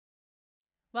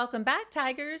Welcome back,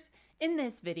 Tigers! In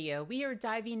this video, we are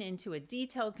diving into a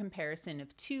detailed comparison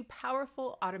of two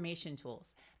powerful automation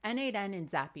tools, n8n and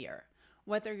Zapier.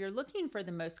 Whether you're looking for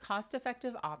the most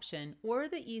cost-effective option or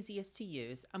the easiest to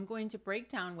use, I'm going to break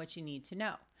down what you need to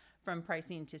know, from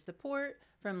pricing to support,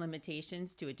 from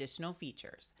limitations to additional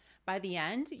features. By the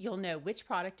end, you'll know which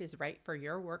product is right for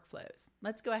your workflows.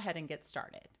 Let's go ahead and get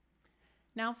started.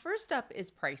 Now, first up is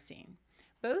pricing.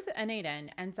 Both n8n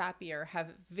and Zapier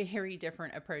have very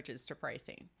different approaches to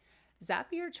pricing.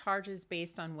 Zapier charges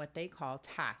based on what they call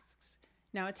tasks.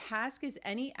 Now, a task is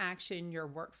any action your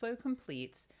workflow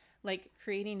completes, like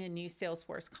creating a new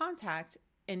Salesforce contact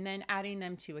and then adding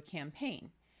them to a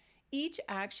campaign. Each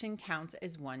action counts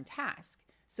as one task.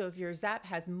 So if your Zap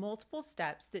has multiple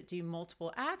steps that do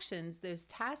multiple actions, those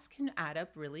tasks can add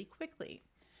up really quickly.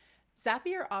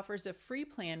 Zapier offers a free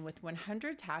plan with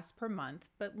 100 tasks per month,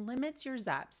 but limits your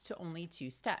Zaps to only 2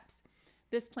 steps.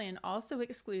 This plan also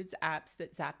excludes apps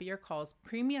that Zapier calls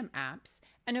premium apps,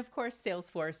 and of course,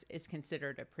 Salesforce is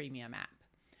considered a premium app.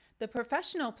 The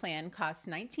professional plan costs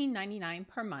 $19.99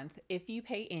 per month if you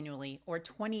pay annually, or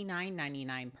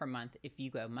 $29.99 per month if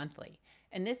you go monthly.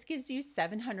 And this gives you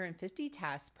 750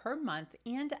 tasks per month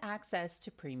and access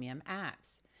to premium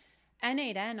apps.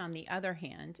 n8n, on the other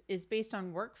hand, is based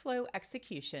on workflow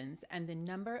executions and the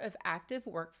number of active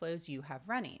workflows you have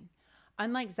running.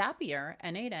 Unlike Zapier,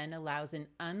 n8n allows an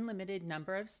unlimited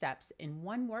number of steps in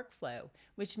one workflow,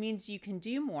 which means you can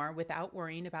do more without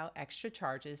worrying about extra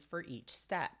charges for each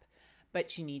step.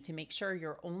 But you need to make sure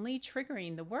you're only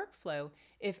triggering the workflow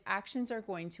if actions are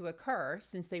going to occur,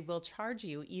 since they will charge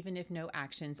you even if no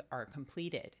actions are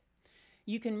completed.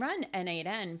 You can run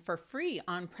n8n for free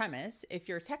on-premise if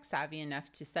you're tech-savvy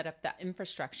enough to set up the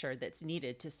infrastructure that's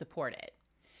needed to support it.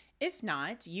 If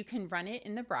not, you can run it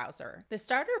in the browser. The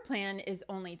starter plan is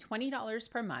only $20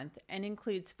 per month and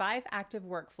includes 5 active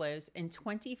workflows and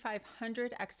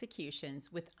 2,500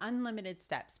 executions with unlimited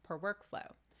steps per workflow.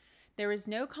 There is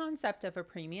no concept of a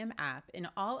premium app, and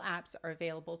all apps are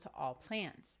available to all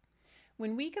plans.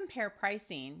 When we compare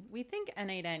pricing, we think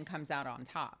n8n comes out on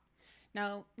top.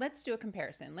 Now, let's do a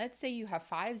comparison. Let's say you have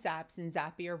 5 Zaps in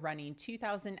Zapier running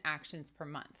 2,000 actions per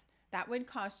month. That would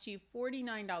cost you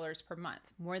 $49 per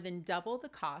month, more than double the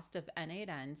cost of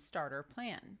n8n's starter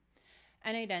plan.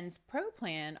 n8n's Pro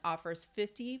plan offers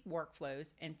 50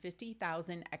 workflows and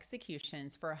 50,000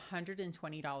 executions for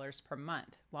 $120 per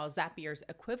month, while Zapier's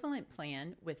equivalent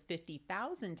plan with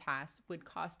 50,000 tasks would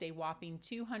cost a whopping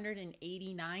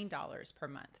 $289 per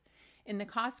month. In the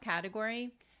cost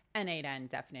category, n8n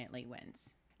definitely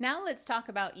wins. Now let's talk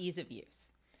about ease of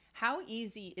use. How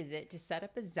easy is it to set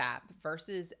up a Zap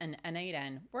versus an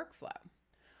n8n workflow?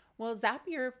 Well,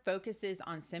 Zapier focuses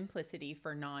on simplicity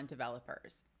for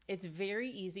non-developers. It's very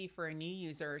easy for a new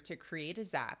user to create a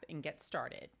Zap and get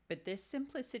started, but this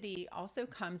simplicity also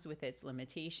comes with its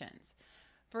limitations.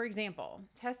 For example,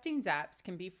 testing Zaps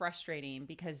can be frustrating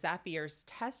because Zapier's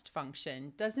test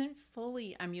function doesn't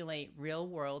fully emulate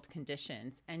real-world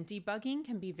conditions, and debugging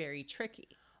can be very tricky.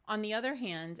 On the other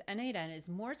hand, n8n is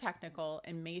more technical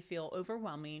and may feel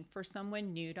overwhelming for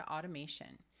someone new to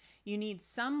automation. You need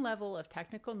some level of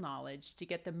technical knowledge to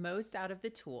get the most out of the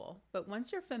tool, but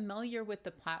once you're familiar with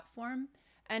the platform,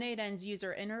 n8n's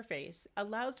user interface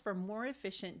allows for more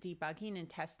efficient debugging and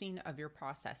testing of your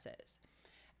processes.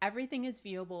 Everything is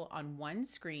viewable on one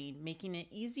screen, making it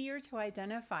easier to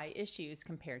identify issues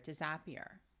compared to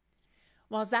Zapier.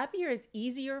 While Zapier is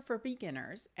easier for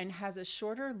beginners and has a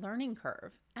shorter learning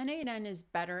curve, n8n is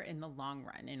better in the long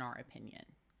run, in our opinion.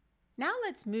 Now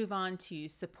let's move on to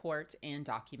support and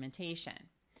documentation.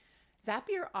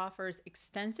 Zapier offers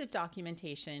extensive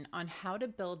documentation on how to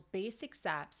build basic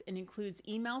Zaps and includes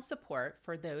email support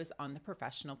for those on the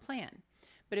professional plan.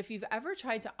 But if you've ever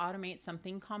tried to automate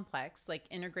something complex, like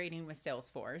integrating with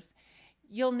Salesforce,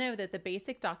 you'll know that the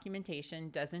basic documentation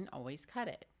doesn't always cut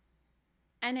it.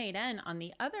 n8n, on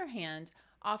the other hand,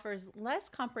 offers less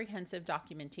comprehensive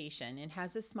documentation and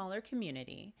has a smaller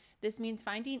community. This means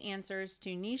finding answers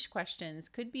to niche questions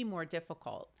could be more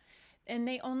difficult. And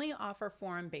they only offer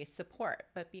forum-based support,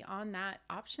 but beyond that,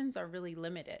 options are really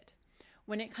limited.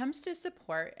 When it comes to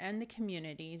support and the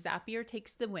community, Zapier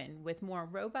takes the win with more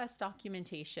robust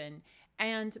documentation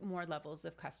and more levels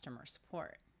of customer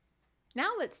support.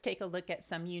 Now let's take a look at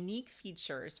some unique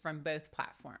features from both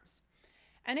platforms.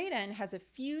 n8n has a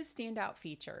few standout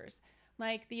features,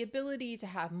 like the ability to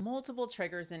have multiple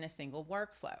triggers in a single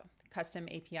workflow, custom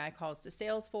API calls to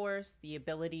Salesforce, the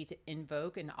ability to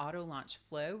invoke an auto-launch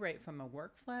flow right from a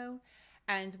workflow,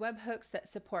 and webhooks that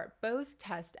support both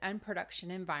test and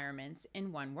production environments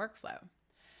in one workflow.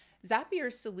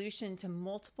 Zapier's solution to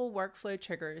multiple workflow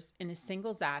triggers in a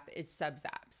single Zap is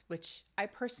sub-Zaps, which I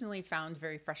personally found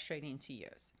very frustrating to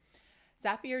use.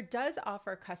 Zapier does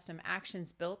offer custom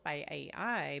actions built by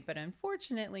AI, but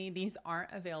unfortunately, these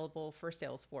aren't available for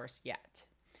Salesforce yet.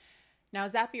 Now,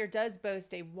 Zapier does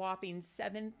boast a whopping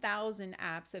 7,000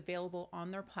 apps available on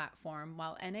their platform,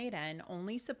 while n8n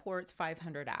only supports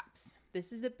 500 apps.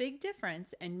 This is a big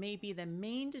difference and may be the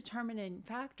main determinant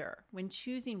factor when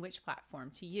choosing which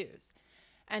platform to use.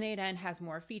 n8n has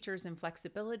more features and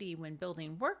flexibility when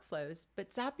building workflows,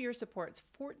 but Zapier supports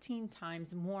 14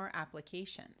 times more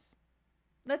applications.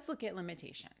 Let's look at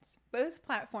limitations. Both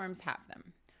platforms have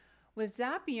them. With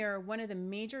Zapier, one of the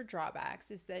major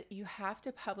drawbacks is that you have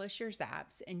to publish your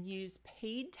Zaps and use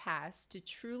paid tasks to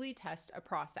truly test a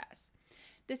process.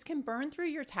 This can burn through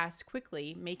your tasks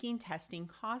quickly, making testing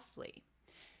costly.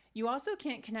 You also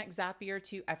can't connect Zapier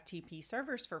to FTP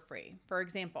servers for free. For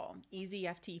example, Easy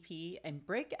FTP and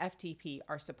Brick FTP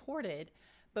are supported,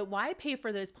 but why pay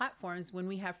for those platforms when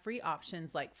we have free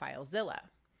options like FileZilla?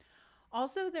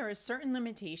 Also, there are certain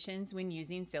limitations when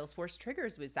using Salesforce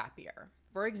triggers with Zapier.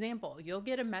 For example, you'll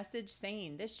get a message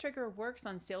saying this trigger works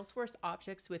on Salesforce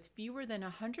objects with fewer than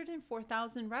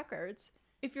 104,000 records.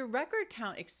 If your record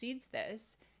count exceeds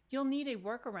this, you'll need a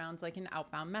workaround like an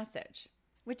outbound message,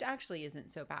 which actually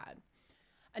isn't so bad.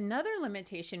 Another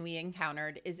limitation we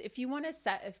encountered is if you want to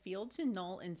set a field to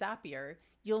null in Zapier,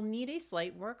 you'll need a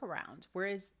slight workaround,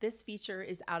 whereas this feature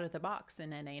is out of the box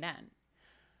in n8n.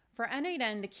 For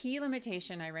n8n, the key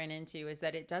limitation I ran into is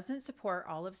that it doesn't support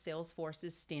all of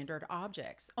Salesforce's standard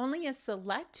objects. Only a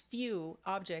select few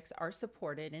objects are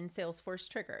supported in Salesforce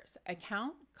triggers: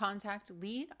 account, contact,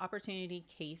 lead, opportunity,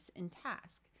 case, and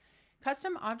task.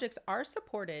 Custom objects are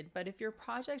supported, but if your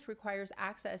project requires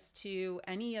access to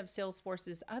any of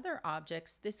Salesforce's other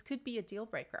objects, this could be a deal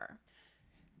breaker.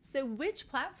 So which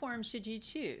platform should you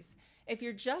choose? If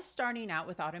you're just starting out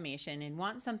with automation and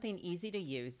want something easy to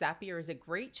use, Zapier is a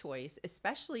great choice,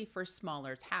 especially for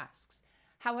smaller tasks.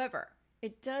 However,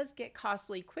 it does get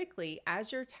costly quickly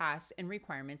as your tasks and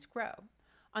requirements grow.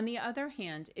 On the other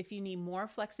hand, if you need more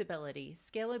flexibility,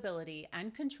 scalability,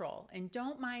 and control, and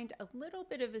don't mind a little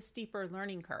bit of a steeper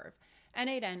learning curve,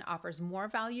 n8n offers more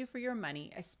value for your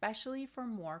money, especially for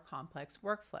more complex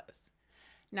workflows.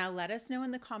 Now let us know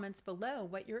in the comments below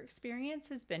what your experience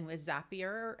has been with Zapier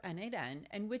or n8n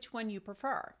and which one you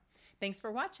prefer. Thanks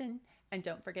for watching, and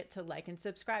don't forget to like and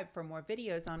subscribe for more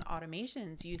videos on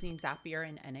automations using Zapier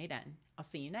and n8n. I'll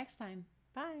see you next time.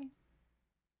 Bye.